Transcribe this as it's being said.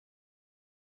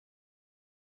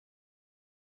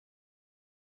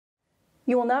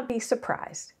You will not be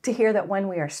surprised to hear that when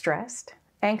we are stressed,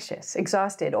 anxious,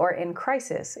 exhausted, or in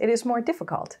crisis, it is more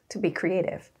difficult to be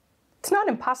creative. It's not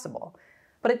impossible,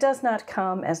 but it does not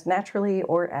come as naturally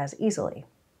or as easily.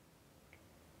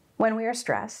 When we are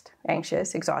stressed,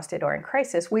 anxious, exhausted, or in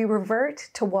crisis, we revert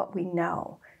to what we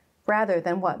know, rather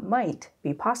than what might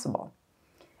be possible.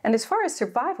 And as far as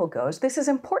survival goes, this is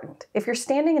important. If you're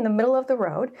standing in the middle of the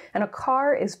road and a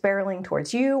car is barreling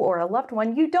towards you or a loved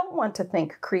one, you don't want to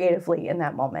think creatively in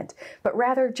that moment, but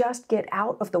rather just get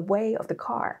out of the way of the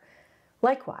car.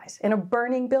 Likewise, in a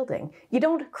burning building, you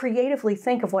don't creatively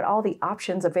think of what all the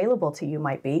options available to you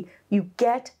might be. You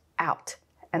get out,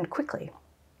 and quickly.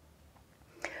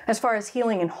 As far as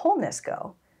healing and wholeness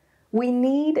go, we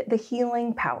need the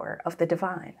healing power of the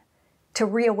divine to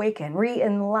reawaken,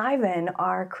 re-enliven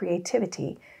our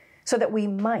creativity so that we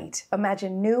might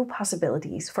imagine new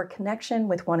possibilities for connection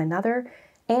with one another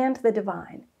and the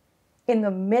divine in the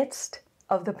midst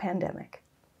of the pandemic,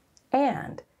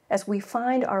 and as we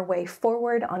find our way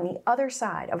forward on the other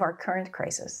side of our current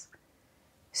crisis.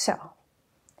 So,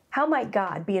 how might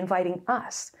God be inviting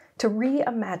us to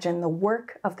reimagine the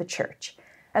work of the church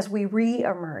as we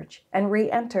re-emerge and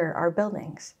re-enter our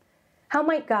buildings? How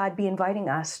might God be inviting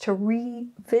us to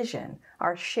revision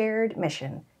our shared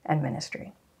mission and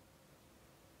ministry?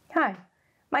 Hi,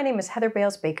 my name is Heather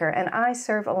Bales-Baker, and I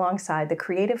serve alongside the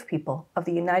creative people of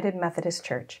the United Methodist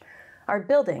Church. Our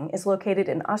building is located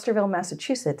in Osterville,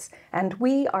 Massachusetts, and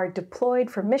we are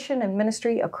deployed for mission and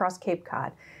ministry across Cape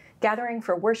Cod. Gathering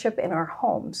for worship in our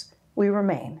homes, we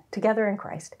remain together in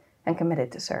Christ and committed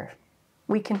to serve.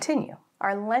 We continue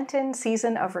our Lenten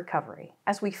season of recovery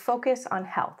as we focus on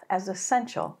health as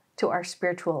essential to our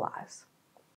spiritual lives.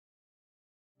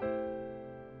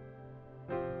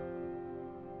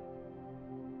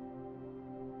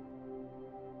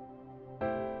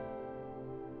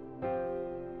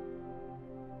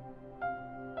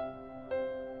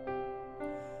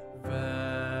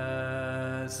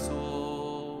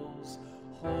 Vessels,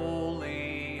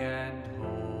 holy and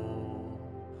whole,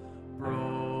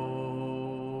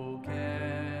 broken,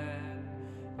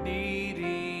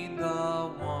 needing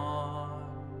the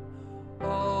one,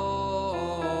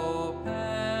 open,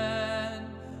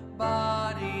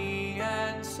 body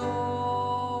and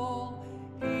soul,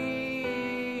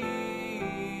 healer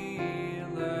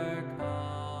come.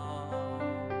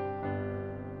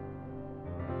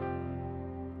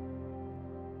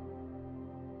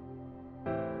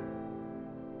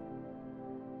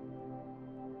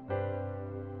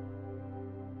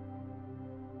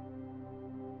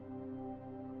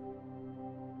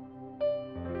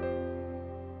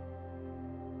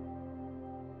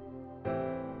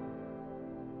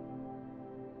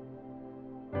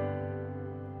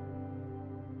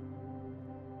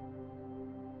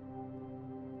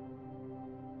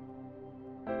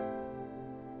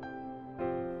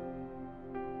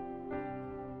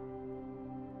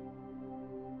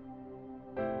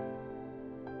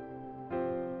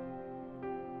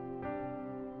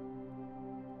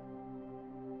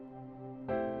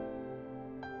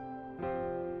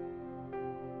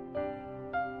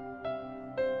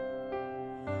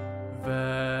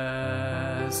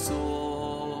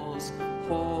 Vessels,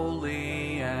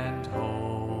 holy and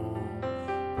whole,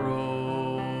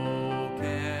 broken,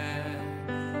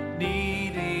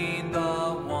 needing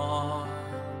the one,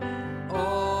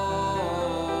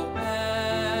 open,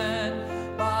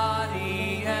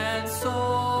 body and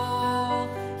soul,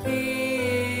 healer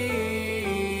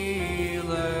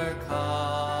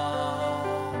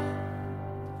come.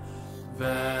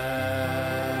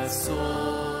 Vessels,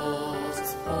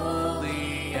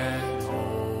 holy and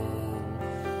whole,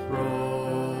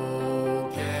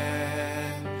 broken,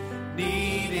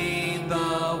 needing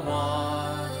the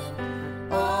one,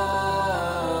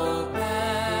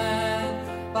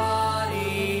 open,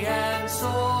 body and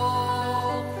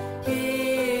soul,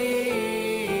 healer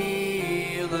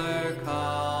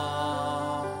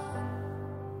come.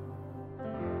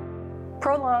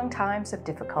 Prolonged times of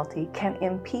difficulty can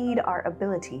impede our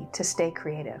ability to stay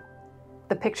creative.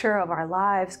 The picture of our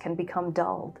lives can become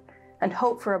dulled, and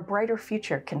hope for a brighter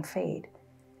future can fade.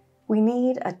 We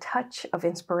need a touch of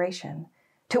inspiration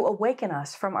to awaken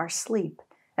us from our sleep,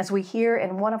 as we hear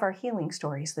in one of our healing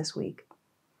stories this week.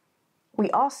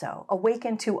 We also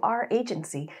awaken to our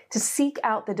agency to seek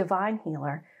out the divine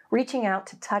healer, reaching out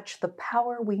to touch the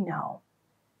power we know.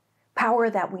 Power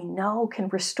that we know can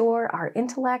restore our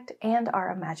intellect and our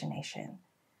imagination.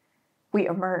 We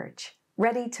emerge,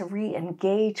 ready to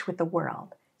re-engage with the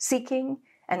world, seeking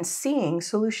and seeing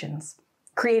solutions,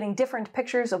 creating different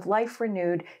pictures of life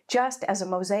renewed, just as a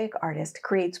mosaic artist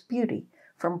creates beauty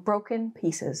from broken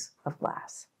pieces of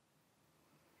glass.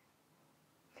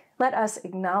 Let us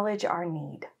acknowledge our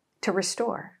need to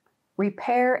restore,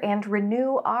 repair, and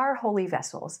renew our holy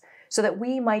vessels so that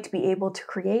we might be able to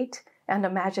create and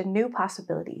imagine new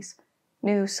possibilities,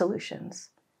 new solutions.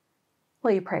 Will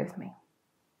you pray with me?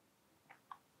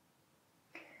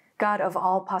 God of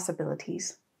all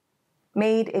possibilities,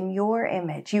 made in your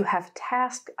image, you have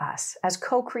tasked us as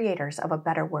co-creators of a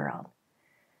better world.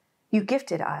 You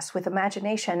gifted us with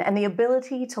imagination and the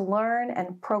ability to learn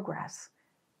and progress.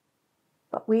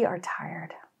 But we are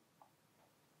tired.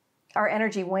 Our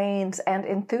energy wanes and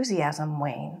enthusiasm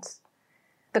wanes.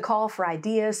 The call for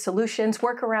ideas, solutions,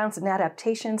 workarounds, and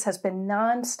adaptations has been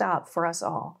nonstop for us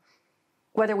all.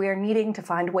 Whether we are needing to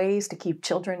find ways to keep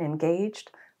children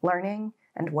engaged, learning,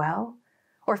 and well,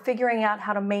 or figuring out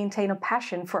how to maintain a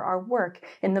passion for our work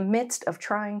in the midst of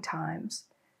trying times,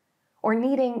 or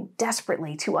needing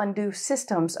desperately to undo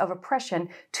systems of oppression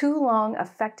too long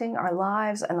affecting our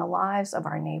lives and the lives of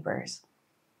our neighbors.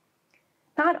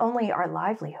 Not only our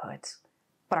livelihoods,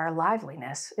 but our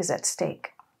liveliness is at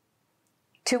stake.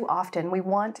 Too often we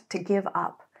want to give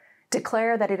up,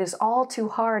 declare that it is all too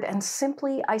hard, and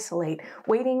simply isolate,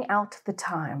 waiting out the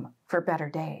time for better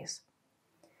days.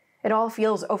 It all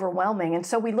feels overwhelming, and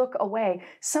so we look away,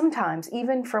 sometimes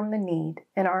even from the need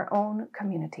in our own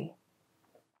community.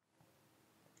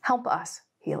 Help us,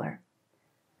 healer.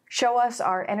 Show us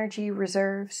our energy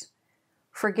reserves.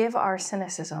 Forgive our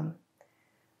cynicism.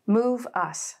 Move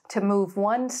us to move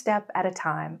one step at a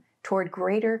time toward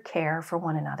greater care for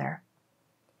one another.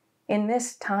 In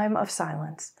this time of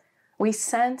silence, we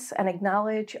sense and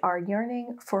acknowledge our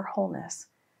yearning for wholeness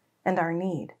and our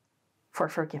need for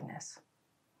forgiveness.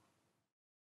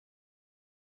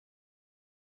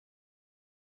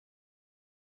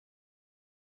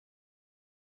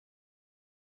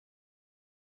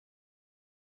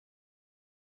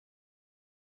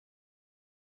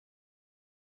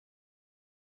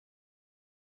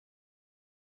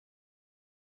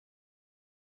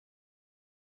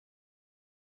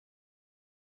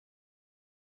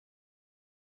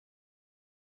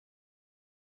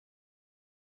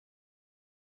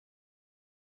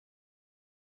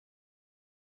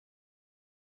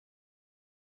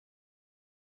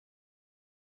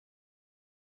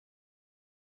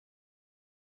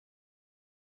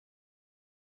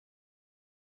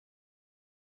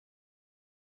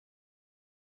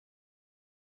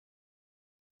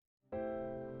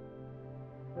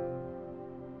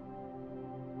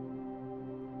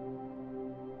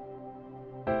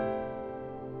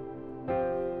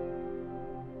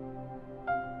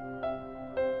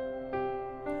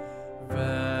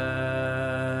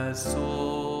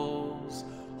 Vessels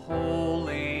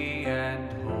holy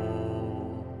and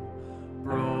whole,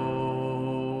 broken,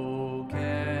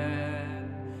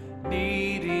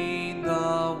 needing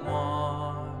the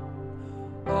one,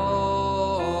 open,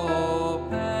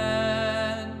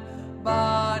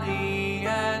 body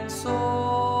and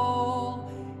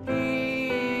soul, healer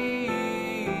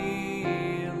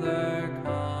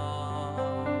come.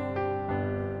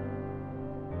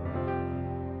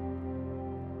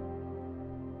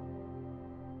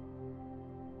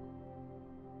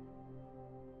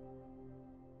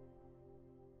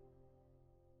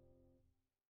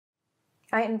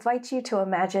 I invite you to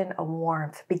imagine a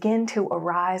warmth begin to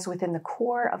arise within the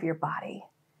core of your body.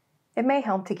 It may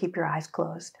help to keep your eyes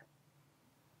closed.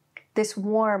 This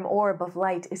warm orb of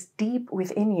light is deep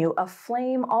within you, a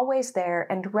flame always there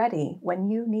and ready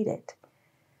when you need it.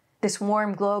 This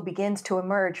warm glow begins to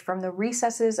emerge from the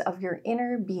recesses of your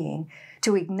inner being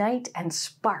to ignite and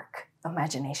spark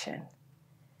imagination.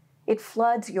 It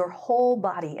floods your whole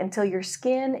body until your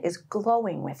skin is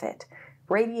glowing with it,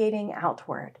 radiating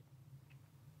outward.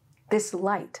 This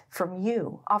light from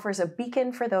you offers a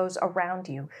beacon for those around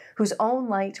you, whose own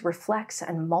light reflects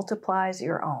and multiplies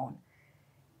your own.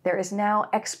 There is now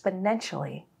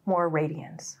exponentially more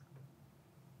radiance.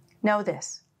 Know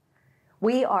this: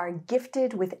 we are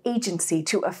gifted with agency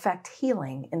to effect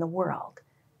healing in the world,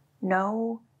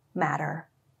 no matter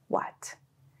what.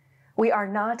 We are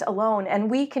not alone,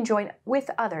 and we can join with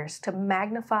others to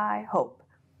magnify hope.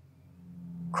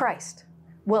 Christ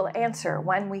will answer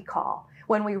when we call,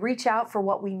 when we reach out for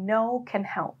what we know can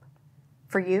help.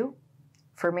 For you,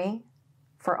 for me,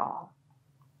 for all.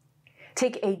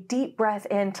 Take a deep breath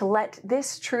in to let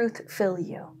this truth fill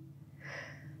you.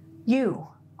 You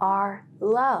are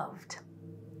loved.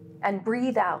 And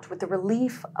breathe out with the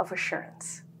relief of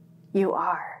assurance. You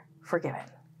are forgiven.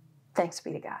 Thanks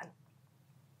be to God.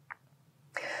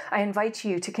 I invite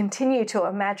you to continue to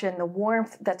imagine the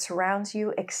warmth that surrounds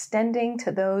you extending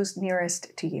to those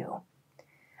nearest to you.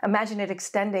 Imagine it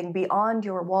extending beyond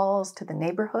your walls to the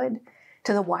neighborhood,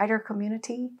 to the wider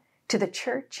community, to the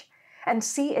church, and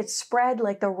see it spread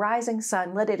like the rising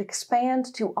sun. Let it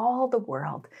expand to all the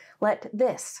world. Let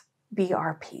this be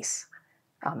our peace.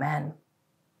 Amen.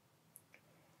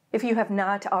 If you have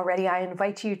not already, I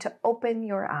invite you to open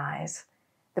your eyes.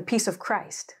 The peace of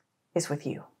Christ is with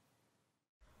you.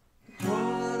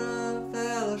 What a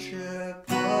fellowship,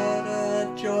 what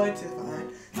a joy to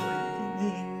find,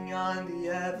 leaning on the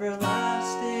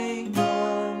everlasting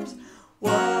arms.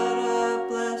 What a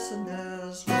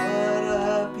blessedness, what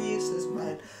a peace is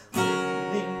mine,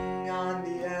 leaning on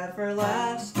the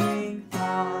everlasting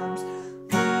arms.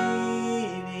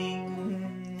 Leaning,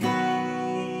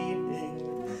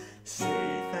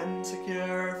 safe and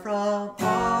secure from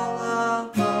all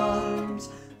alarms.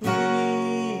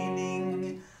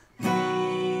 Leaning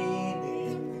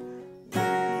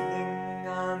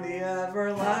on the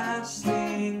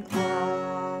everlasting arms.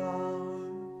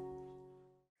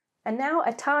 And now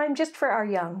a time just for our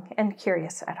young and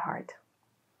curious at heart.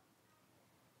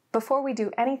 Before we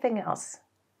do anything else,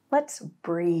 let's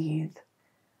breathe.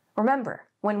 Remember,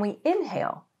 when we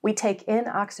inhale, we take in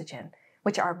oxygen,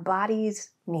 which our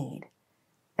bodies need,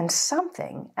 and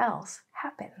something else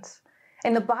happens.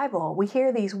 In the Bible, we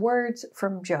hear these words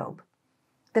from Job.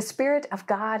 The Spirit of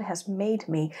God has made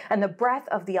me, and the breath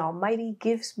of the Almighty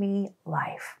gives me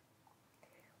life.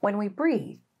 When we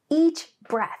breathe, each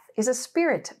breath is a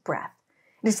spirit breath.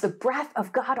 It is the breath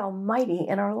of God Almighty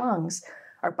in our lungs.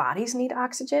 Our bodies need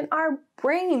oxygen, our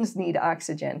brains need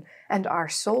oxygen, and our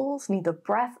souls need the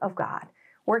breath of God,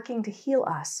 working to heal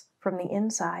us from the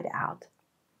inside out.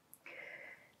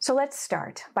 So let's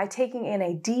start by taking in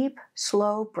a deep,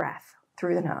 slow breath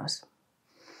through the nose.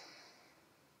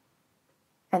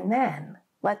 And then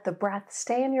let the breath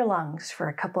stay in your lungs for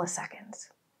a couple of seconds.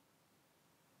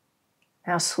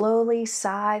 Now slowly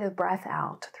sigh the breath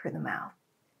out through the mouth.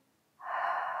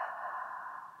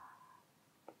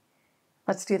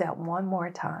 Let's do that one more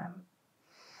time.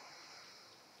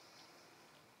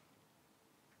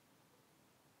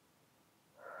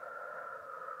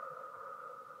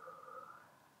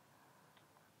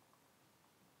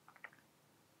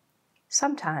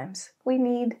 Sometimes we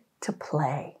need to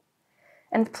play.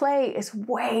 And play is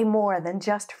way more than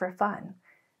just for fun.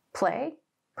 Play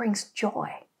brings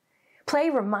joy. Play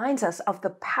reminds us of the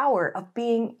power of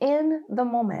being in the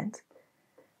moment.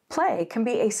 Play can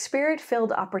be a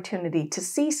spirit-filled opportunity to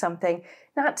see something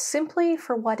not simply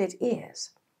for what it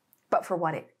is, but for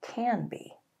what it can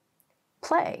be.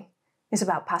 Play is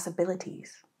about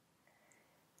possibilities.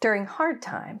 During hard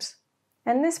times,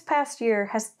 and this past year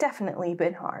has definitely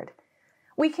been hard,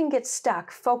 we can get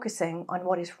stuck focusing on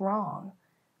what is wrong,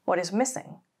 what is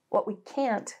missing, what we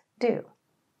can't do.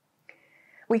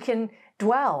 We can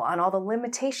dwell on all the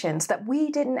limitations that we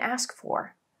didn't ask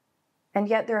for, and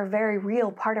yet they're a very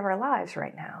real part of our lives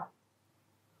right now.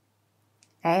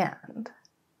 And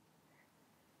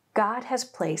God has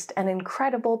placed an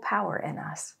incredible power in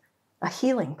us, a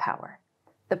healing power,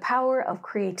 the power of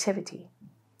creativity.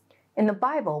 In the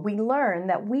Bible, we learn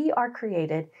that we are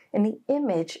created in the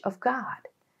image of God.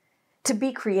 To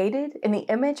be created in the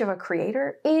image of a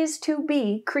creator is to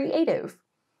be creative.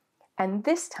 And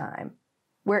this time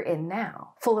we're in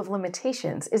now, full of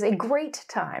limitations, is a great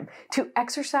time to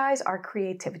exercise our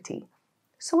creativity.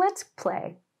 So let's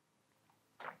play.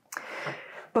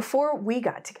 Before we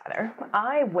got together,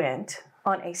 I went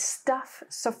on a stuff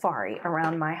safari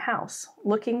around my house,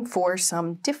 looking for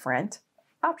some different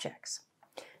objects.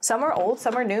 Some are old,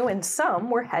 some are new, and some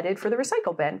were headed for the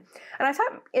recycle bin. And I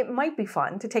thought it might be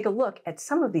fun to take a look at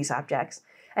some of these objects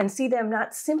and see them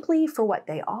not simply for what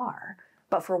they are,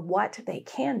 but for what they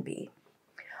can be.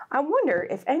 I wonder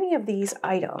if any of these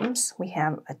items, we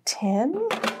have a tin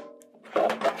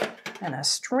and a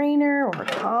strainer or a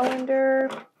colander,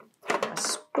 a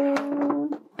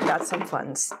spoon, got some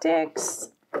fun sticks,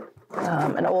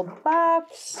 an old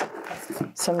box,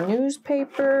 some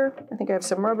newspaper. I think I have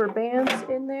some rubber bands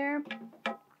in there.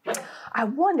 I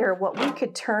wonder what we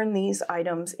could turn these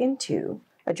items into.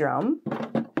 A drum,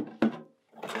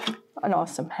 an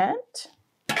awesome hat,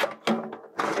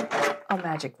 a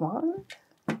magic wand,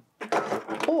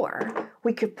 or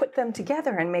we could put them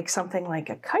together and make something like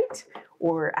a kite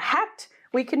or a hat.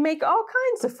 We can make all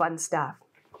kinds of fun stuff.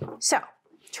 So,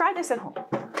 try this at home.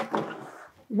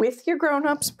 With your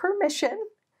grown-ups' permission,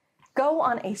 go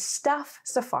on a stuff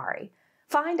safari.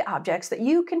 Find objects that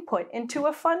you can put into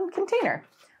a fun container.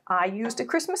 I used a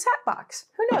Christmas hat box.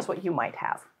 Who knows what you might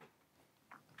have?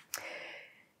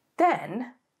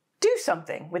 Then, do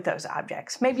something with those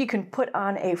objects. Maybe you can put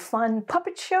on a fun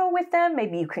puppet show with them.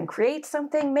 Maybe you can create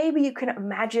something. Maybe you can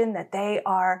imagine that they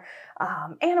are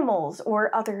animals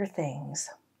or other things.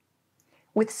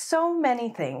 With so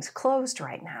many things closed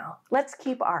right now, let's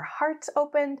keep our hearts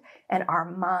open and our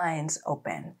minds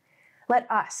open. Let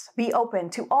us be open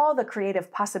to all the creative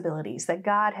possibilities that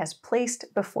God has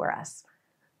placed before us.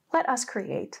 Let us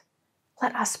create.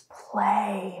 Let us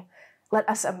play. Let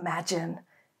us imagine.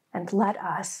 And let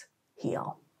us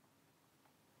heal.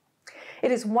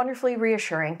 It is wonderfully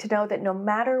reassuring to know that no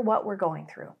matter what we're going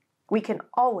through, we can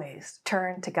always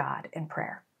turn to God in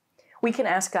prayer. We can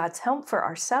ask God's help for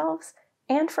ourselves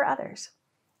and for others.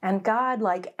 And God,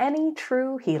 like any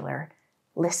true healer,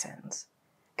 listens.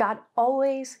 God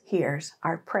always hears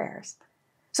our prayers.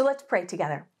 So let's pray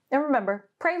together. And remember,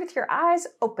 pray with your eyes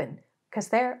open, because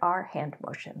there are hand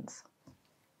motions.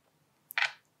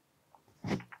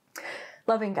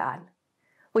 Loving God,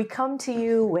 we come to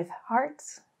you with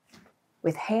hearts,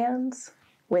 with hands,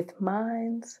 with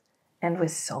minds, and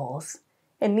with souls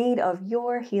in need of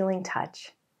your healing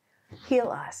touch.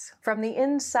 Heal us from the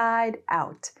inside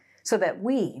out so that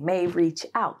we may reach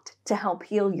out to help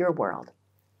heal your world.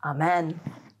 Amen.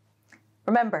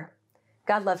 Remember,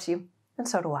 God loves you, and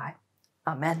so do I.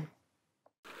 Amen.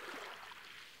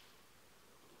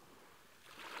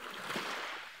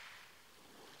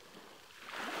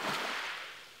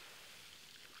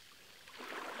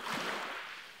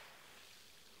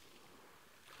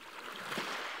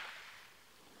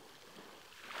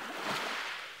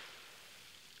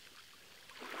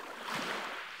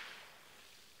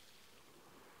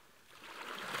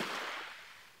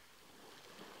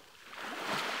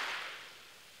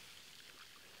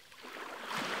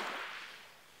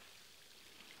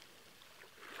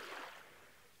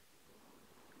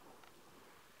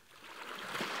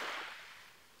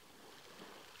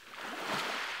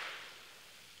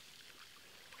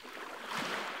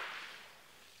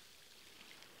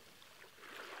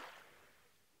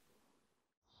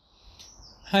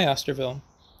 Hi, Osterville.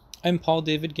 I'm Paul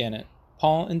David Gannett,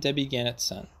 Paul and Debbie Gannett's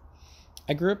son.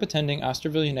 I grew up attending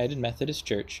Osterville United Methodist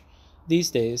Church.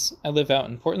 These days, I live out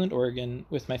in Portland, Oregon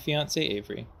with my fiancée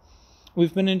Avery.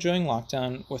 We've been enjoying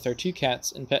lockdown with our 2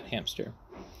 cats and pet hamster.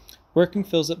 Working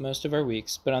fills up most of our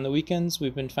weeks, but on the weekends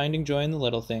we've been finding joy in the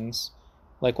little things,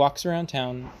 like walks around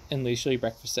town and leisurely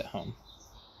breakfast at home.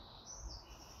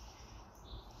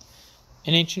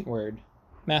 An ancient word,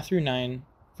 Matthew 9,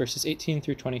 verses 18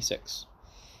 through 26.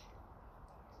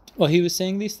 While he was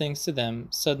saying these things to them,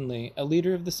 suddenly a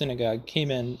leader of the synagogue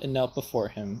came in and knelt before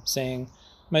him, saying,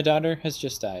 "My daughter has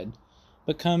just died,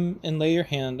 but come and lay your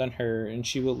hand on her, and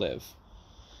she will live."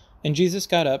 And Jesus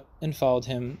got up and followed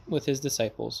him with his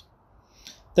disciples.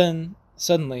 Then,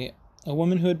 suddenly, a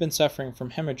woman who had been suffering from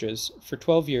hemorrhages for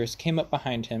 12 years came up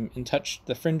behind him and touched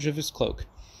the fringe of his cloak.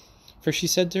 For she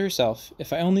said to herself,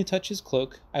 "If I only touch his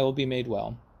cloak, I will be made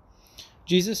well."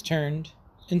 Jesus turned,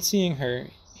 and seeing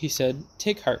her, he said,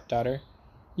 "Take heart, daughter.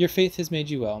 Your faith has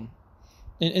made you well."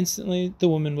 And instantly the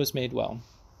woman was made well.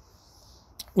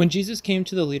 When Jesus came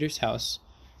to the leader's house,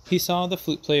 he saw the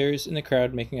flute players in the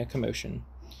crowd making a commotion.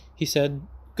 He said,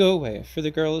 "Go away, for the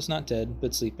girl is not dead,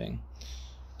 but sleeping."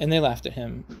 And they laughed at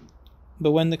him.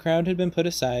 But when the crowd had been put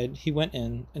aside, he went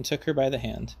in and took her by the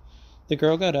hand. The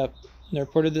girl got up, and the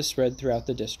report of this spread throughout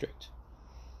the district.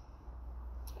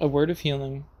 A word of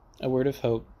healing, a word of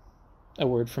hope, a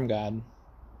word from God.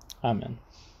 Amen.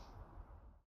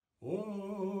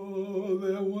 Oh,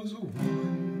 there was a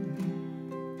woman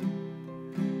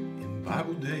in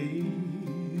Bible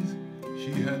days.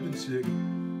 She had been sick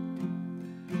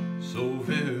so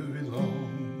very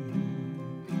long,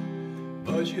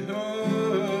 but she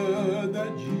heard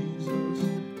that Jesus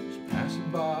was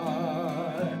passing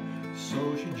by,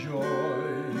 so she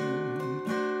joined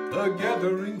the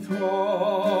gathering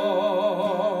throng.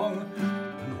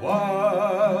 And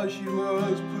while she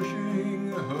was pushing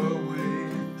her way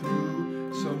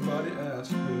through, somebody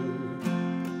asked her,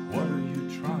 "What are you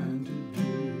trying to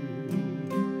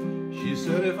do?" She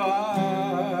said, "If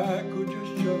I could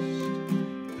just the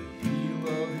heel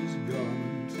of his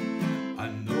garment, I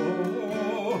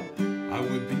know I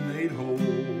would be made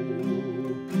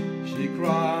whole." She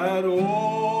cried,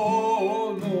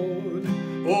 "Oh Lord,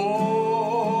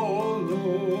 oh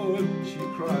Lord." She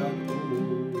cried, "Oh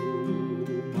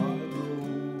my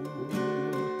Lord."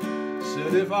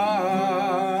 Said, "If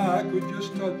I could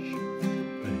just touch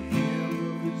the hem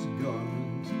of his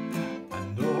garment, I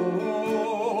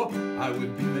know I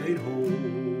would be made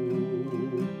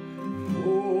whole."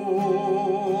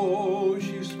 Oh,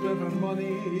 she spent her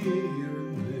money here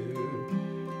and there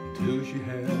until she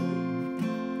had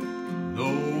no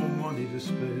money to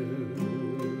spare.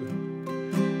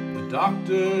 The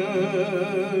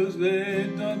doctors,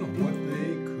 they'd done what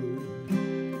they could,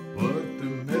 but the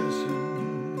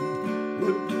medicine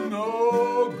would do no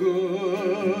good.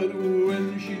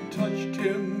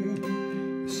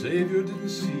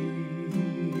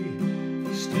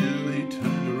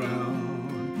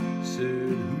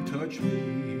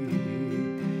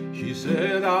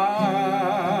 said,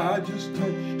 I just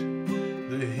touched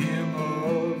the hem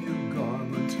of your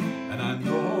garment, and I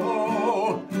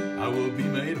know I will be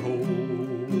made whole.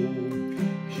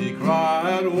 She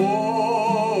cried,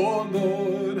 oh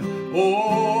Lord,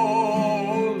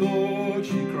 oh Lord.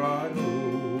 She cried,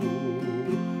 oh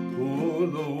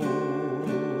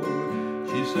Lord.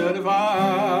 She said, if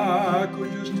I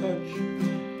could just touch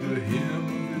the hem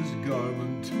of his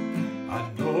garment, I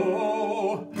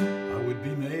know I would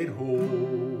be made whole.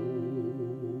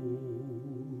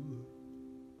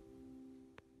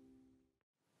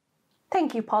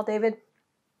 Thank you, Paul David.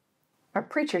 Our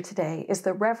preacher today is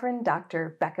the Reverend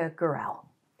Dr. Becca Gurrell.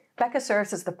 Becca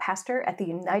serves as the pastor at the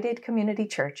United Community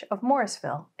Church of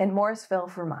Morrisville in Morrisville,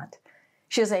 Vermont.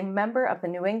 She is a member of the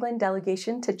New England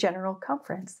delegation to General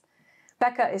Conference.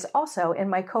 Becca is also in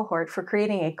my cohort for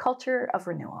creating a culture of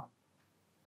renewal.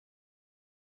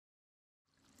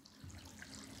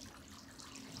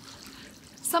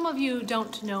 Some of you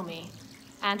don't know me,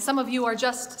 and some of you are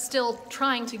just still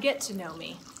trying to get to know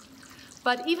me.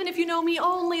 But even if you know me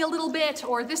only a little bit,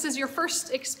 or this is your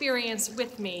first experience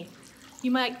with me,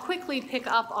 you might quickly pick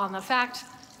up on the fact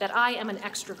that I am an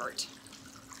extrovert.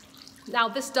 Now,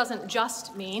 this doesn't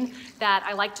just mean that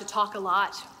I like to talk a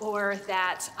lot, or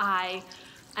that I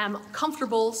am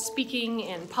comfortable speaking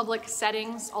in public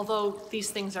settings, although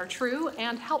these things are true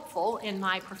and helpful in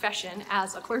my profession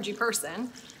as a clergy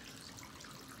person.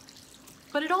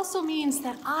 But it also means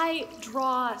that I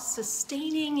draw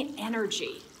sustaining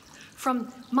energy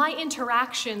from my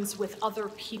interactions with other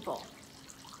people.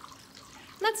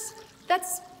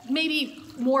 That's maybe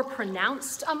more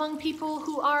pronounced among people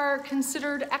who are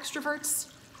considered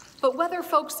extroverts, but whether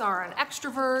folks are an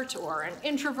extrovert or an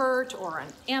introvert or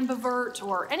an ambivert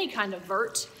or any kind of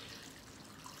vert,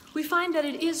 we find that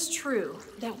it is true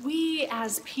that we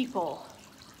as people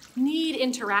need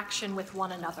interaction with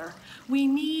one another. We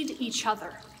need each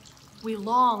other. We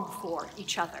long for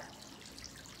each other.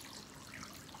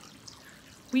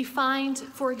 We find,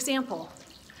 for example,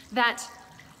 that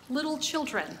little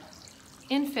children,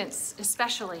 infants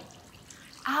especially,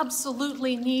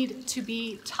 absolutely need to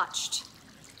be touched,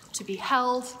 to be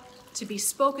held, to be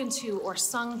spoken to or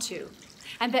sung to.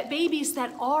 And that babies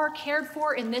that are cared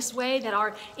for in this way, that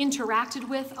are interacted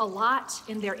with a lot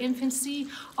in their infancy,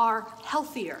 are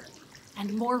healthier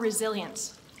and more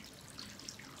resilient.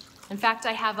 In fact,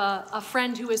 I have a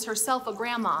friend who is herself a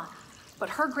grandma, but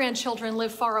her grandchildren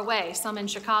live far away, some in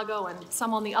Chicago and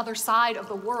some on the other side of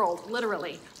the world,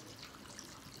 literally.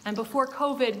 And before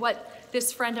COVID, what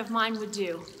this friend of mine would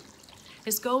do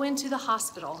is go into the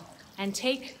hospital and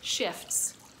take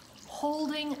shifts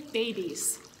holding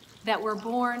babies that were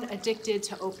born addicted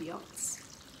to opioids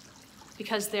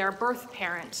because their birth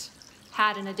parent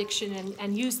had an addiction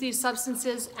and used these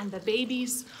substances, and the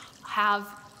babies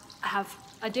have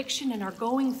addiction and are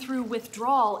going through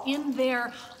withdrawal in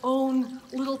their own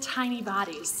little tiny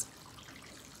bodies.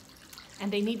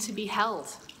 And they need to be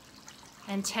held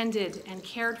and tended and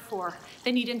cared for.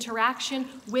 They need interaction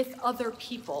with other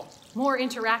people, more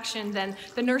interaction than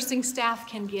the nursing staff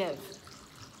can give.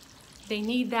 They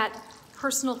need that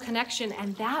personal connection,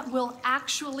 and that will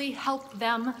actually help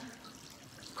them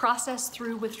process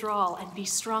through withdrawal and be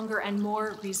stronger and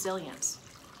more resilient.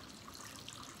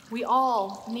 We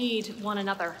all need one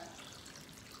another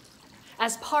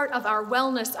as part of our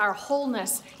wellness, our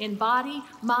wholeness in body,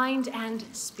 mind, and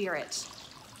spirit.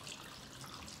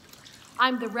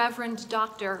 I'm the Reverend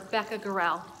Dr. Becca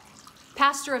Gurrell,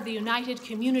 pastor of the United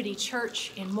Community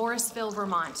Church in Morrisville,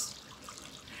 Vermont.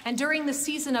 And during the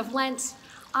season of Lent,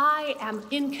 I am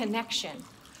in connection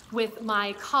with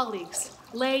my colleagues,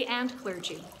 lay and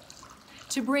clergy,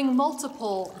 to bring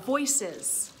multiple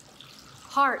voices,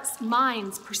 hearts,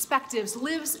 minds, perspectives,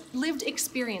 lived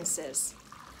experiences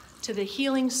to the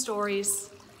healing stories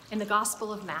in the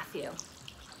Gospel of Matthew.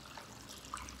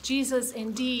 Jesus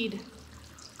indeed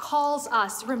calls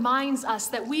us, reminds us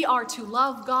that we are to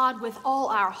love God with all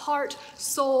our heart,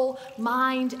 soul,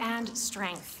 mind, and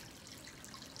strength.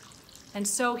 And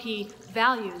so he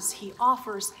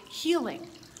offers healing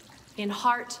in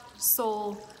heart,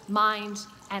 soul, mind,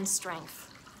 and strength.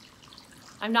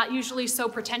 I'm not usually so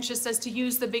pretentious as to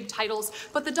use the big titles,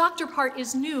 but the doctor part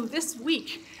is new this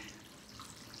week,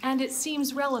 and it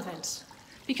seems relevant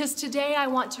because today I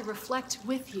want to reflect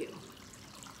with you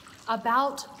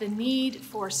about the need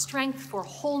for strength, for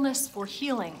wholeness, for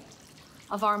healing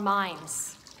of our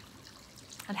minds,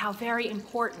 and how very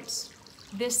important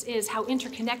this is, how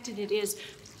interconnected it is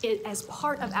as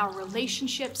part of our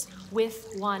relationships with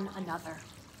one another.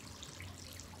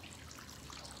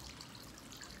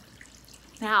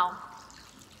 Now,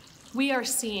 we are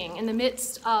seeing in the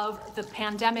midst of the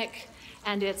pandemic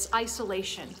and its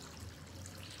isolation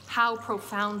how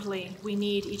profoundly we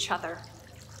need each other.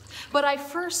 But I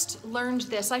first learned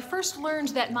this. I first learned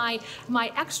that my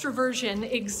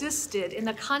extroversion existed in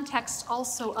the context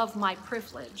also of my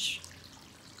privilege.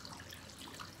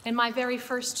 In my very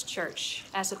first church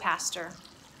as a pastor.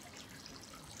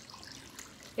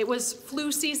 It was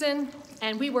flu season,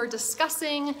 and we were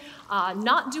discussing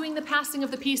not doing the passing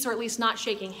of the peace, or at least not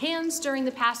shaking hands during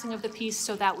the passing of the peace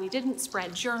so that we didn't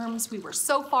spread germs. We were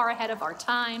so far ahead of our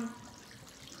time.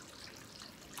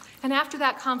 And after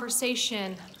that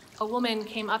conversation, a woman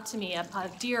came up to me,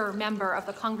 a dear member of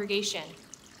the congregation.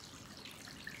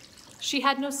 She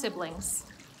had no siblings.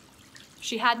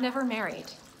 She had never married.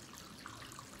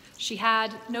 She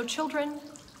had no children.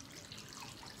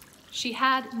 She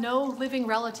had no living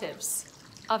relatives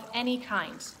of any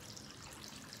kind.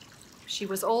 She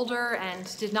was older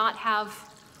and did not have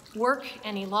work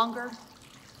any longer.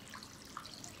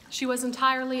 She was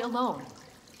entirely alone,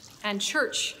 and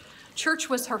church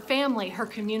was her family, her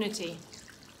community.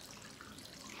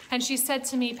 And she said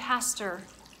to me, "Pastor,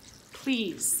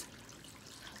 please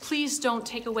don't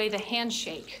take away the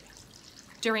handshake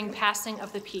during passing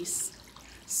of the peace.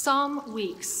 Some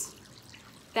weeks,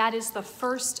 that is the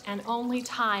first and only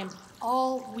time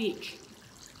all week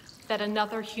that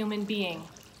another human being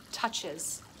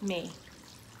touches me."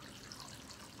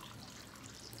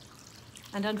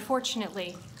 And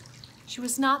unfortunately, she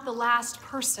was not the last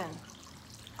person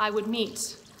I would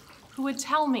meet who would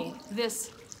tell me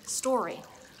this story,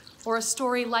 or a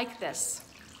story like this.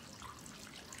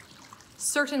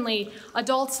 Certainly,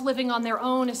 adults living on their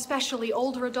own, especially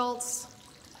older adults,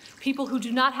 people who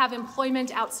do not have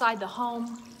employment outside the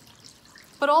home,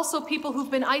 but also people who've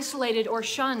been isolated or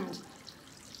shunned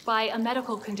by a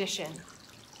medical condition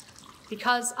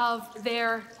because of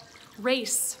their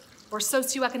race or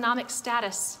socioeconomic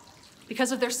status,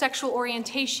 because of their sexual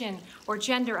orientation or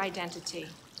gender identity.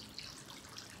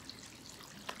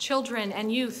 Children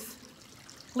and youth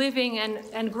living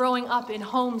and growing up in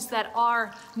homes that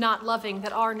are not loving,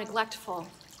 that are neglectful.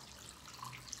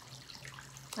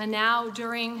 And now,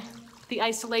 during the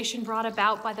isolation brought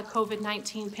about by the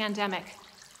COVID-19 pandemic,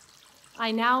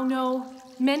 I now know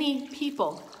many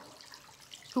people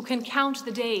who can count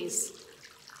the days,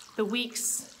 the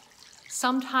weeks,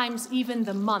 sometimes even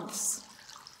the months,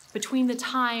 between the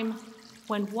time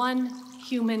when one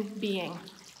human being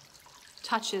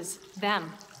touches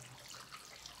them.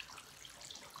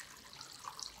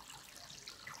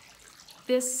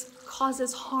 This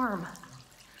causes harm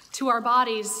to our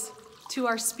bodies, to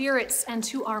our spirits, and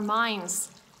to our minds.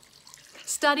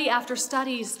 Study after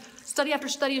study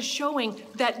is showing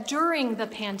that during the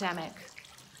pandemic,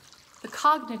 the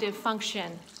cognitive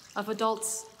function of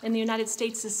adults in the United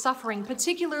States is suffering,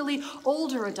 particularly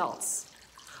older adults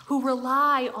who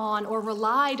rely on or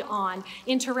relied on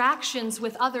interactions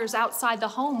with others outside the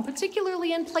home,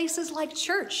 particularly in places like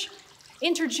church,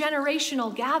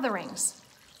 intergenerational gatherings,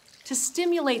 to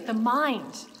stimulate the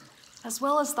mind as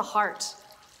well as the heart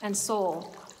and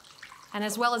soul, and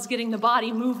as well as getting the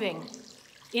body moving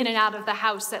in and out of the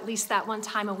house at least that one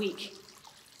time a week.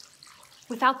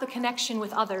 Without the connection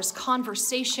with others,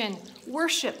 conversation,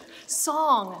 worship,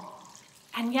 song,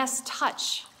 and yes,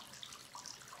 touch,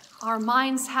 our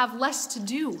minds have less to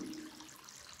do,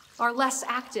 are less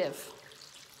active,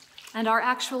 and are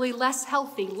actually less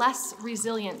healthy, less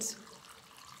resilient,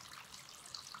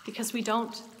 because we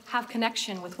don't have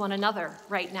connection with one another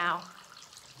right now.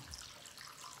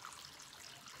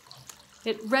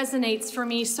 It resonates for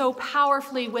me so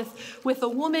powerfully with a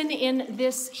woman in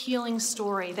this healing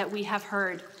story that we have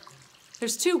heard.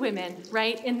 There's two women,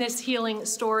 right, in this healing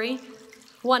story.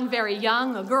 One very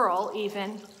young, a girl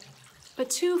even, but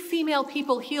two female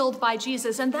people healed by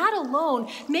Jesus, and that alone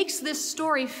makes this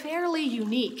story fairly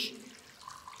unique.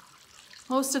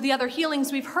 Most of the other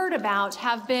healings we've heard about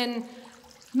have been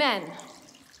men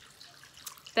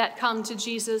that come to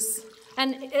Jesus.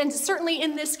 And certainly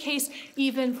in this case,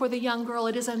 even for the young girl,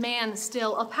 it is a man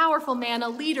still, a powerful man, a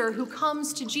leader who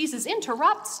comes to Jesus,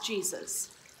 interrupts Jesus,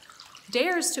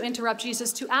 dares to interrupt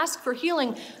Jesus to ask for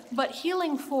healing, but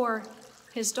healing for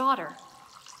his daughter.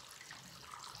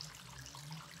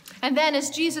 And then as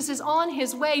Jesus is on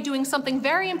his way doing something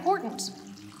very important,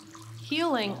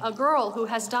 healing a girl who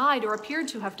has died or appeared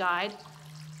to have died,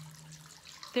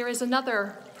 there is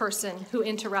another person who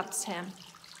interrupts him.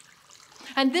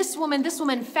 And this woman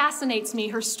fascinates me.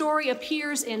 Her story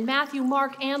appears in Matthew,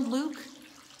 Mark, and Luke.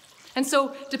 And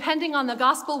so, depending on the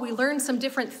gospel, we learn some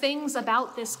different things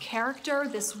about this character,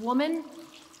 this woman.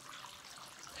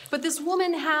 But this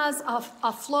woman has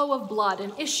a flow of blood,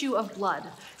 an issue of blood,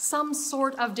 some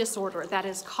sort of disorder that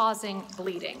is causing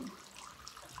bleeding.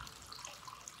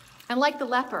 And like the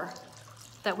leper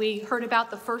that we heard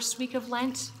about the first week of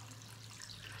Lent,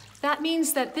 that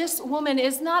means that this woman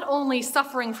is not only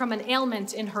suffering from an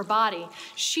ailment in her body,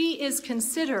 she is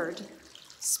considered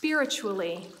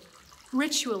spiritually,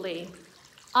 ritually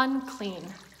unclean.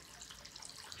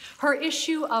 Her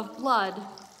issue of blood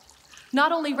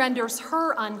not only renders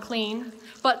her unclean,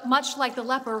 but much like the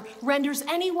leper, renders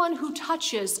anyone who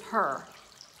touches her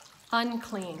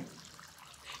unclean.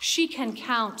 She can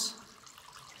count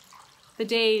the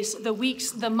days, the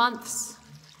weeks, the months,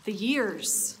 the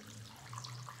years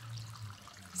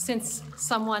since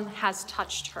someone has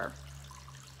touched her.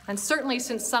 And certainly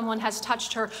since someone has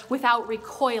touched her without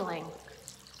recoiling,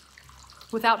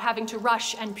 without having to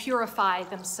rush and purify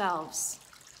themselves.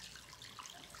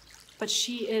 But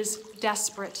she is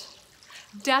desperate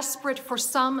for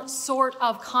some sort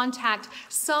of contact,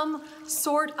 some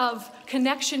sort of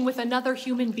connection with another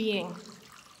human being.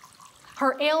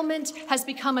 Her ailment has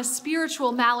become a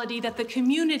spiritual malady that the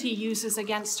community uses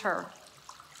against her,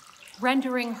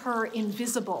 rendering her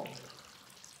invisible,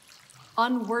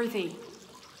 unworthy,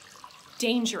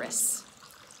 dangerous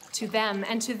to them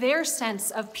and to their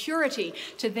sense of purity,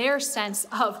 to their sense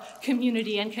of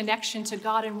community and connection to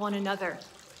God and one another.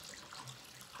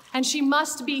 And she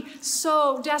must be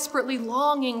so desperately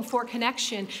longing for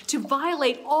connection to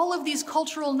violate all of these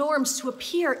cultural norms, to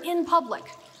appear in public,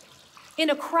 in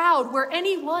a crowd where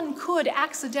anyone could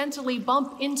accidentally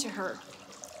bump into her,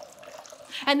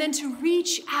 and then to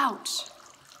reach out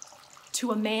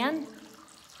to a man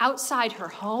outside her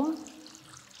home,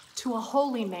 to a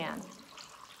holy man,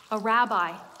 a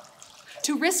rabbi,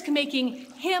 to risk making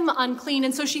him unclean.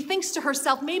 And so she thinks to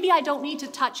herself, maybe I don't need to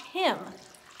touch him,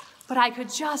 but I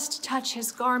could just touch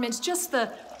his garment, just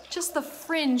the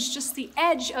fringe, just the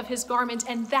edge of his garment,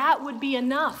 and that would be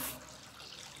enough.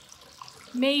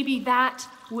 Maybe that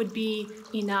would be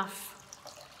enough.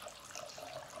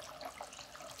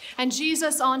 And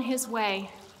Jesus, on his way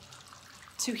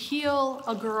to heal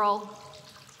a girl,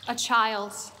 a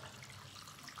child,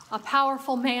 a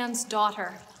powerful man's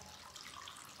daughter,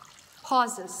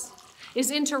 pauses,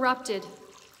 is interrupted,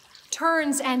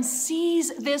 turns and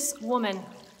sees this woman,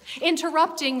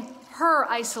 interrupting her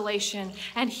isolation,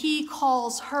 and he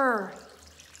calls her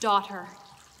daughter.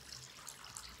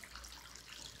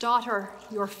 Daughter,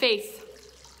 your faith,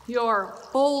 your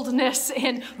boldness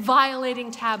in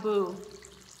violating taboo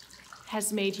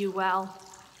has made you well.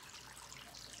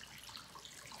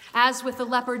 As with the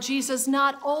leper, Jesus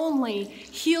not only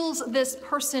heals this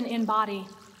person in body,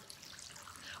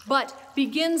 but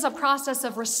begins a process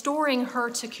of restoring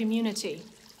her to community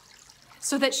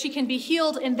so that she can be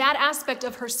healed in that aspect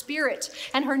of her spirit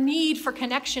and her need for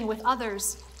connection with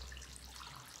others.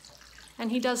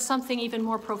 And he does something even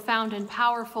more profound and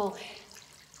powerful.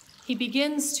 He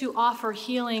begins to offer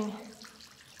healing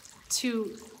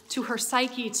to her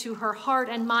psyche, to her heart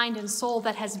and mind and soul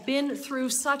that has been through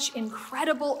such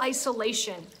incredible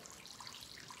isolation.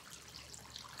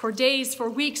 For days, for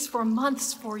weeks, for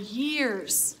months, for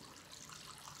years.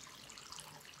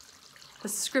 The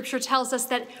scripture tells us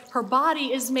that her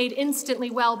body is made instantly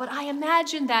well, but I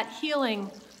imagine that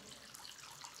healing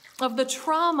of the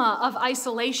trauma of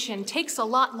isolation takes a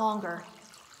lot longer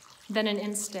than an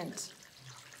instant.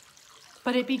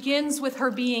 But it begins with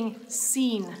her being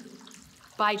seen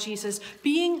by Jesus,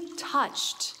 being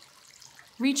touched,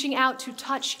 reaching out to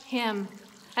touch him,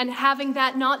 and having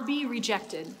that not be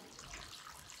rejected.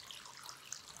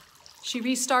 She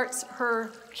restarts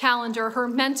her calendar, her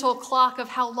mental clock of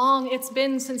how long it's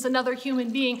been since another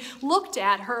human being looked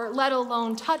at her, let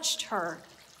alone touched her.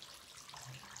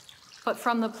 But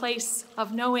from the place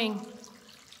of knowing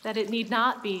that it need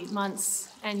not be months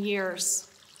and years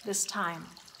this time.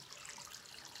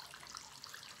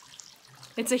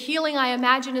 It's a healing I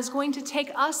imagine is going to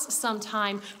take us some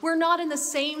time. We're not in the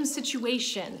same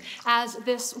situation as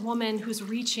this woman who's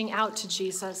reaching out to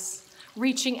Jesus,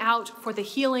 reaching out for the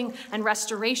healing and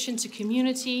restoration to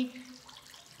community,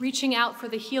 reaching out for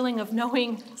the healing of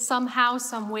knowing somehow,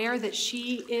 somewhere that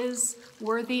she is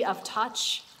worthy of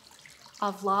touch,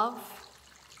 of love.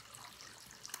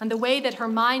 And the way that her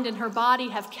mind and her body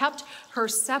have kept her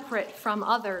separate from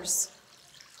others,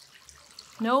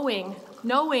 knowing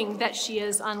that she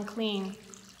is unclean,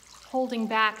 holding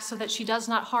back so that she does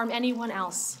not harm anyone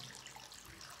else.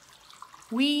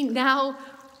 We now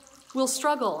will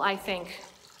struggle, I think,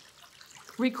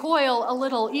 recoil a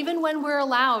little, even when we're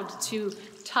allowed to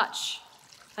touch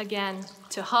again,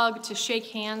 to hug, to shake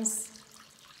hands,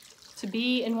 to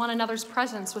be in one another's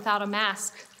presence without a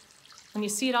mask. When you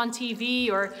see it on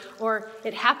TV or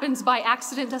it happens by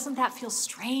accident, doesn't that feel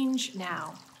strange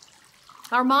now?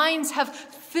 Our minds have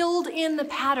filled in the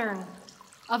pattern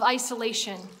of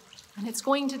isolation, and it's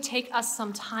going to take us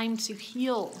some time to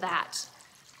heal that.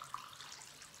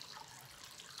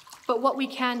 But what we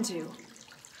can do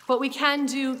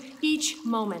each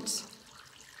moment,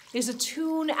 is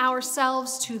attune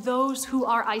ourselves to those who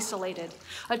are isolated,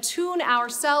 attune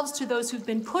ourselves to those who've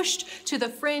been pushed to the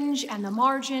fringe and the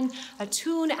margin,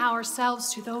 attune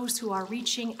ourselves to those who are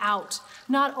reaching out,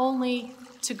 not only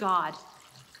to God,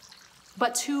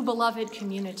 but to beloved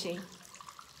community.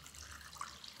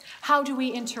 How do we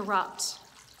interrupt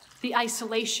the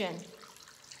isolation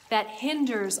that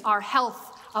hinders our health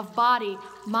of body,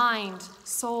 mind,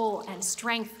 soul, and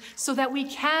strength, so that we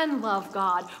can love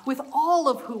God with all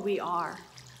of who we are,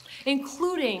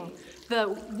 including the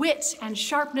wit and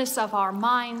sharpness of our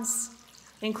minds,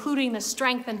 including the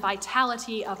strength and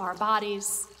vitality of our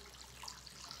bodies,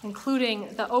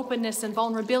 including the openness and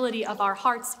vulnerability of our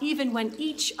hearts, even when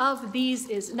each of these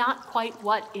is not quite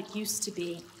what it used to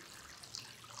be?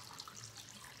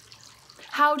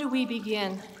 How do we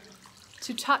begin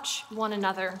to touch one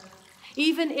another,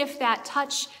 even if that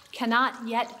touch cannot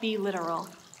yet be literal?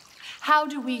 How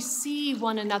do we see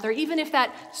one another, even if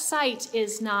that sight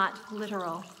is not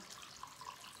literal?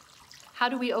 How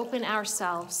do we open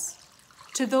ourselves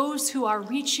to those who are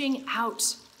reaching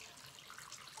out?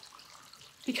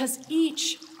 Because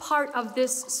each part of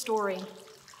this story,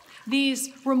 these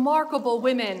remarkable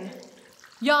women,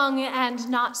 young and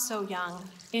not so young,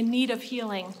 in need of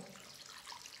healing,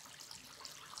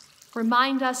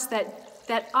 remind us that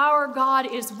our God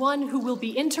is one who will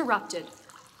be interrupted,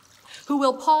 who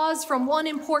will pause from one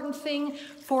important thing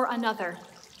for another,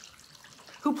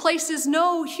 who places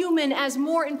no human as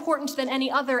more important than any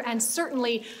other, and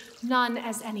certainly none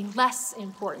as any less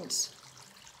important,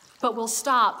 but will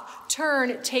stop,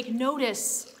 turn, take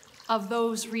notice of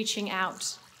those reaching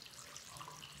out.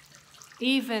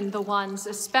 Even the ones,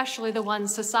 especially the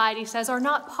ones society says are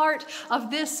not part of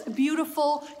this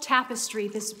beautiful tapestry,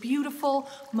 this beautiful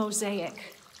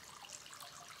mosaic.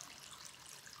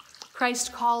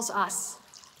 Christ calls us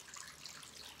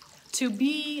to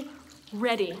be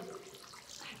ready.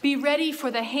 Be ready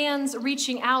for the hands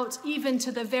reaching out even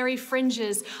to the very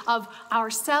fringes of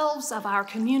ourselves, of our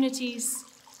communities,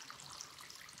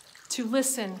 to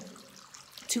listen,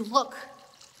 to look,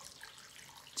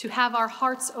 to have our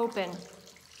hearts open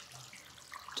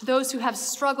to those who have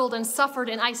struggled and suffered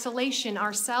in isolation,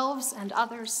 ourselves and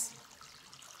others,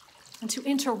 and to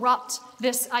interrupt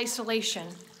this isolation,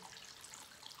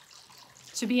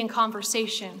 to be in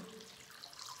conversation,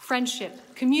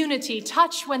 friendship, community,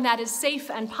 touch when that is safe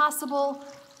and possible,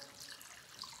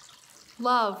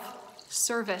 love,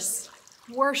 service,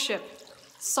 worship,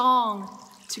 song,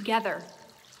 together.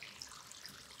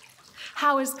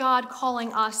 How is God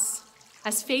calling us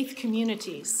as faith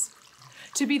communities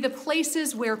to be the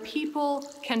places where people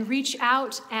can reach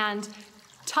out and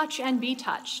touch and be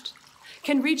touched,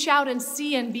 can reach out and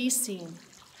see and be seen,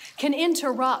 can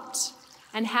interrupt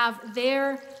and have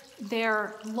their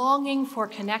longing for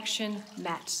connection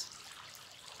met?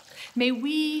 May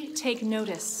we take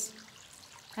notice,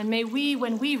 and may we,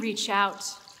 when we reach out,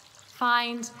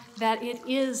 find that it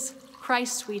is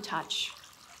Christ we touch,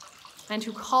 and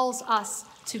who calls us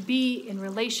to be in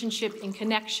relationship, in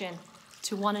connection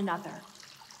to one another.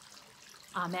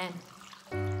 Amen.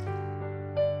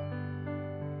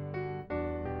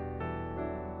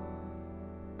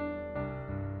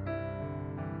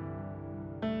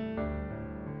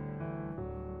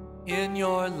 In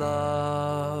your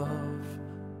love,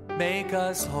 make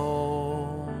us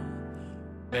whole.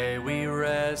 May we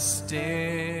rest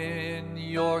in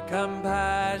your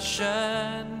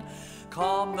compassion.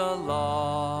 Calm the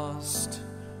lost,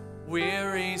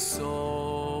 weary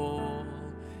soul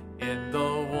in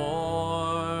the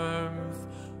warmth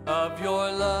of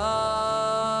your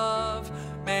love.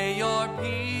 May your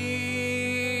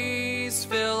peace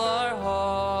fill our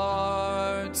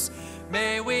hearts.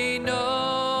 May we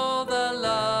know the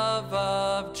love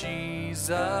of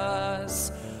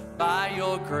Jesus. By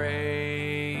your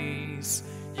grace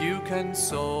you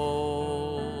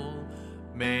console.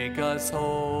 Make us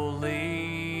holy.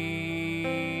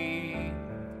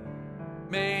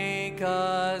 Make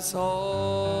us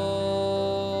whole.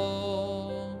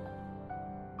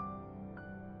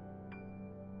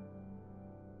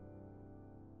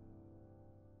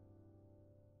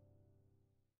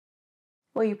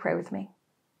 Will you pray with me?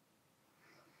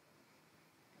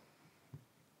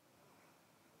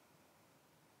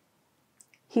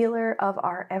 Healer of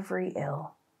our every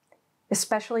ill,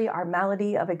 especially our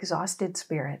malady of exhausted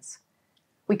spirits,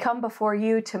 We come before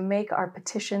you to make our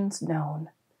petitions known.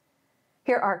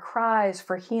 Hear our cries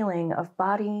for healing of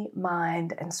body,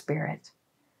 mind, and spirit.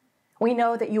 We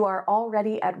know that you are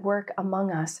already at work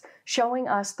among us, showing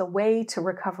us the way to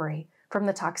recovery from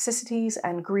the toxicities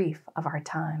and grief of our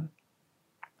time.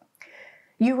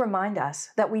 You remind us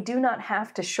that we do not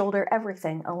have to shoulder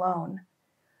everything alone.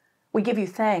 We give you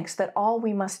thanks that all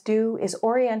we must do is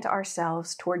orient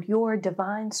ourselves toward your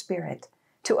divine spirit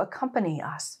to accompany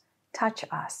us, touch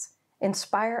us,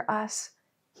 inspire us,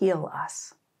 heal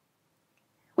us.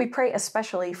 We pray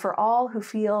especially for all who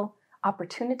feel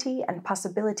opportunity and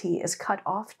possibility is cut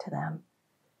off to them.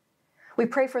 We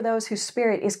pray for those whose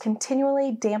spirit is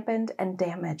continually dampened and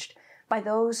damaged by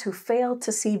those who fail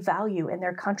to see value in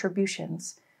their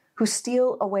contributions, who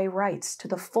steal away rights to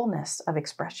the fullness of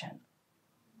expression.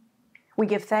 We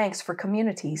give thanks for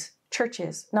communities,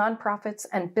 churches, nonprofits,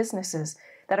 and businesses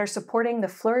that are supporting the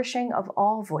flourishing of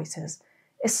all voices,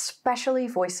 especially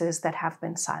voices that have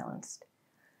been silenced.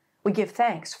 We give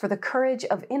thanks for the courage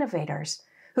of innovators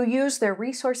who use their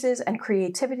resources and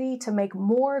creativity to make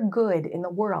more good in the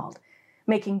world,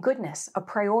 making goodness a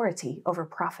priority over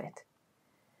profit.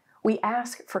 We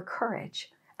ask for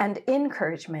courage and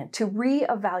encouragement to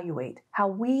reevaluate how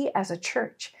we as a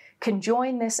church can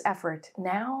join this effort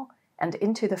now and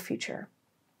into the future.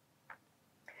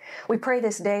 We pray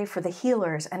this day for the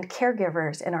healers and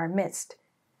caregivers in our midst.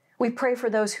 We pray for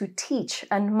those who teach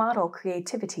and model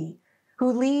creativity,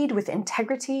 who lead with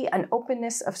integrity and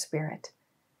openness of spirit.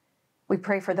 We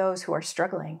pray for those who are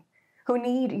struggling, who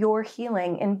need your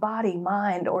healing in body,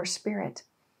 mind, or spirit.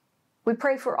 We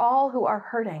pray for all who are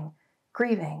hurting,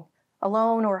 grieving,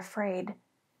 alone, or afraid.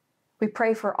 We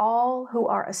pray for all who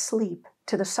are asleep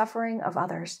to the suffering of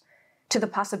others, to the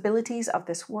possibilities of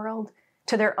this world,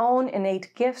 to their own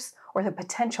innate gifts or the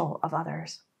potential of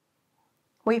others.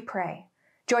 We pray,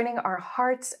 joining our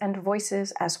hearts and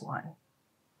voices as one.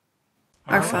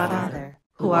 Our Father,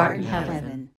 who art in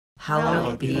heaven,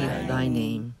 hallowed be thy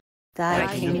name. Thy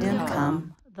kingdom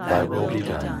come, thy will be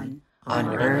done,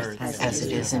 on earth as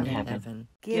it is in heaven.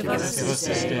 Give us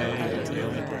this day our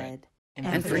daily bread,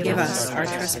 and forgive us our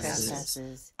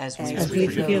trespasses, as we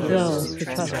forgive those who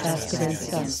trespass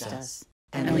against us.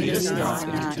 And lead us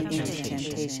not into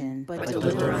temptation, but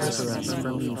deliver us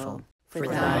from evil. For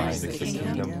thine is the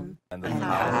kingdom, and the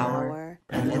power,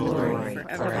 and the glory,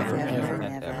 forever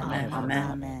and ever.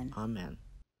 Amen. Amen.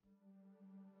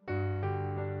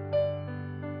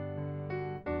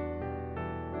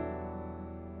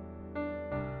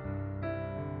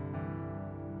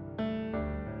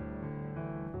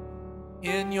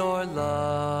 In your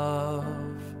love,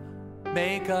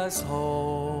 make us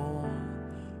whole.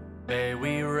 May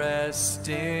we rest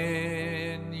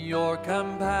in your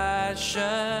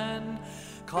compassion,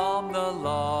 calm the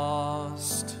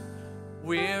lost,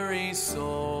 weary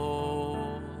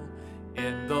soul.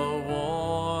 In the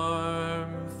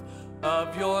warmth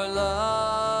of your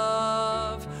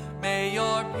love, may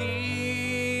your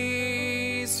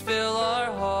peace fill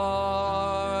our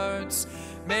hearts.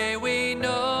 May we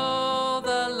know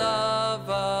the love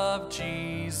of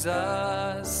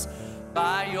Jesus.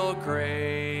 By your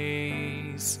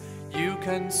grace you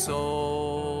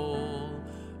console,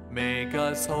 make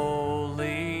us holy,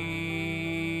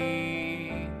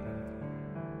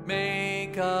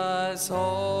 make us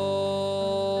whole.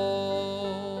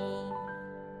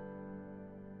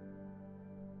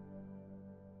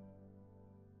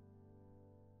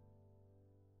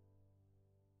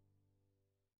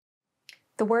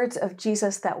 The words of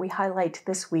Jesus that we highlight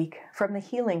this week from the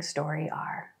healing story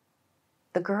are,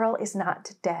 "The girl is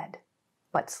not dead,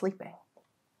 but sleeping."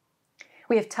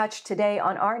 We have touched today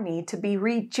on our need to be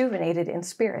rejuvenated in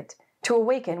spirit, to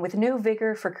awaken with new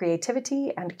vigor for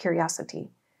creativity and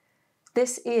curiosity.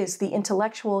 This is the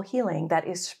intellectual healing that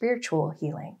is spiritual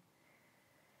healing.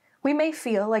 We may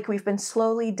feel like we've been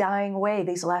slowly dying away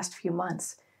these last few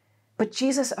months, but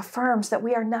Jesus affirms that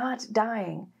we are not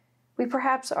dying. We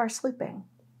perhaps are sleeping.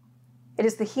 It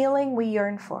is the healing we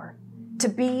yearn for, to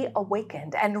be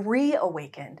awakened and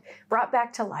reawakened, brought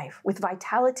back to life with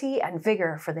vitality and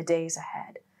vigor for the days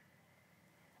ahead.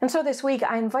 And so this week,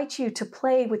 I invite you to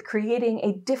play with creating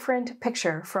a different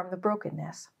picture from the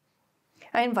brokenness.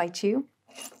 I invite you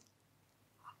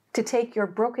to take your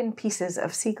broken pieces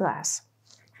of sea glass,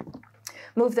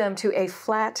 move them to a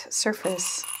flat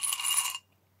surface.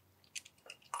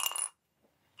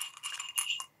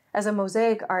 As a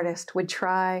mosaic artist would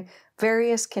try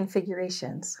various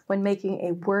configurations when making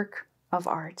a work of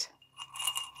art.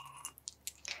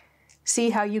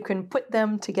 See how you can put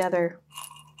them together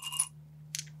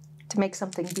to make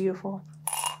something beautiful.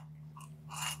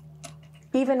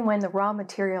 Even when the raw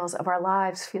materials of our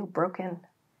lives feel broken,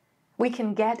 we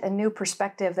can get a new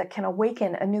perspective that can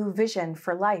awaken a new vision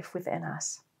for life within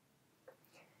us.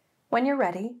 When you're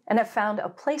ready and have found a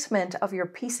placement of your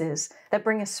pieces that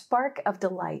bring a spark of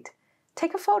delight,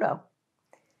 take a photo.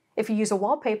 If you use a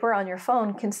wallpaper on your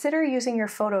phone, consider using your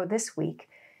photo this week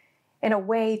in a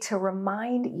way to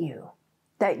remind you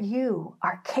that you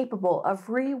are capable of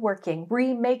reworking,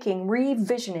 remaking,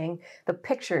 revisioning the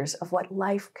pictures of what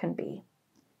life can be.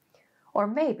 Or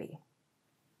maybe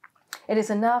it is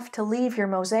enough to leave your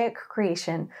mosaic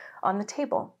creation on the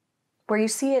table where you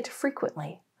see it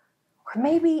frequently, or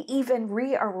maybe even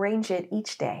rearrange it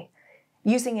each day,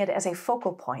 using it as a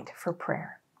focal point for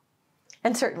prayer.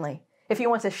 And certainly, if you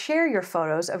want to share your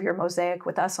photos of your mosaic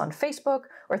with us on Facebook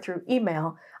or through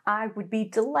email, I would be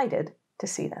delighted to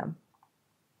see them.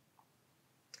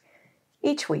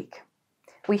 Each week,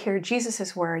 we hear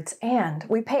Jesus' words and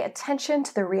we pay attention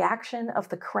to the reaction of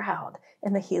the crowd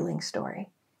in the healing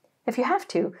story. If you have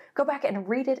to, go back and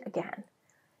read it again.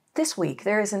 This week,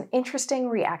 there is an interesting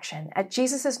reaction at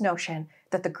Jesus' notion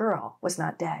that the girl was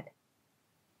not dead.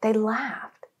 They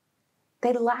laughed.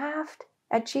 They laughed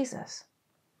at Jesus.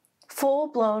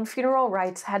 Full-blown funeral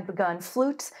rites had begun,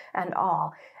 flutes and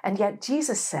all, and yet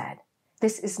Jesus said,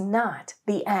 "This is not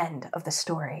the end of the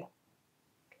story."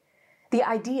 The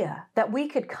idea that we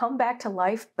could come back to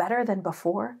life better than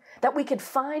before, that we could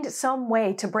find some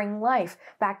way to bring life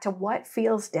back to what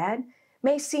feels dead,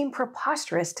 may seem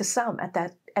preposterous to some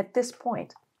at this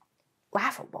point.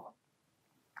 Laughable.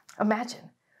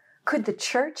 Imagine, could the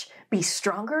church be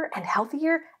stronger and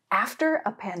healthier after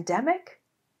a pandemic?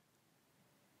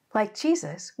 Like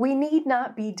Jesus, we need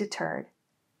not be deterred.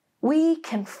 We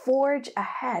can forge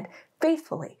ahead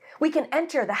faithfully. We can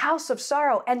enter the house of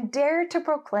sorrow and dare to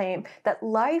proclaim that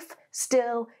life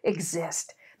still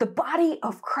exists. The body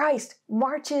of Christ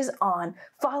marches on,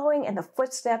 following in the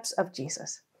footsteps of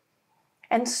Jesus.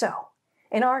 And so,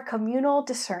 in our communal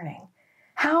discerning,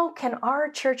 how can our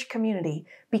church community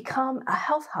become a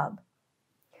health hub?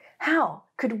 How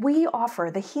could we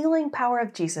offer the healing power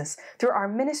of Jesus through our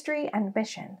ministry and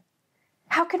mission?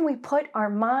 How can we put our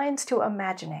minds to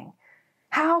imagining?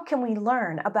 How can we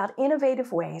learn about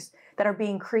innovative ways that are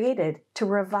being created to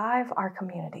revive our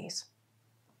communities?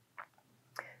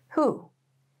 Who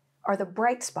are the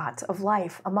bright spots of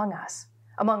life among us,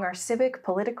 among our civic,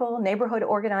 political, neighborhood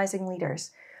organizing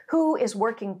leaders? Who is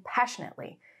working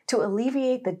passionately to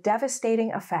alleviate the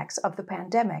devastating effects of the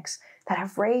pandemics that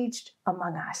have raged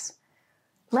among us?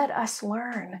 Let us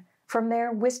learn from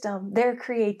their wisdom, their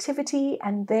creativity,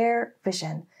 and their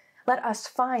vision. Let us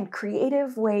find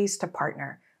creative ways to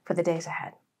partner for the days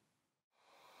ahead.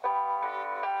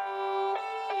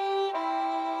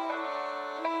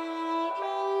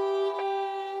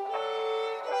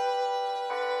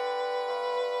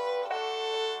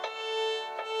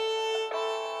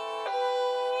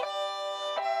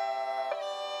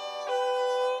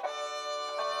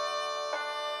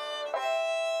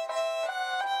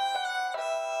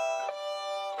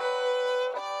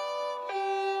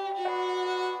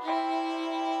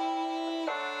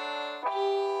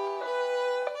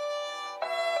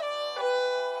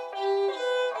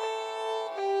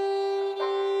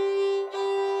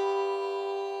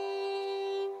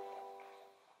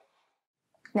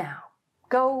 Now,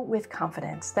 go with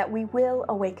confidence that we will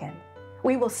awaken.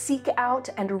 We will seek out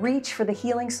and reach for the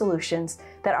healing solutions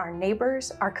that our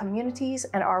neighbors, our communities,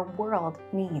 and our world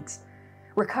needs,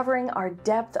 recovering our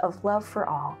depth of love for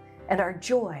all and our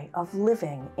joy of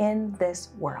living in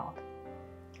this world.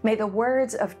 May the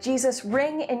words of Jesus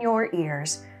ring in your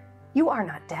ears. You are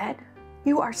not dead,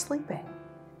 you are sleeping.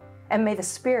 And may the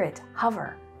Spirit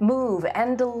hover, move,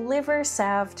 and deliver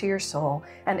salve to your soul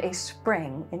and a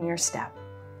spring in your step.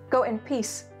 Go in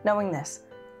peace, knowing this: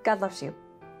 God loves you,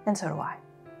 and so do I.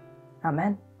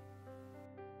 Amen.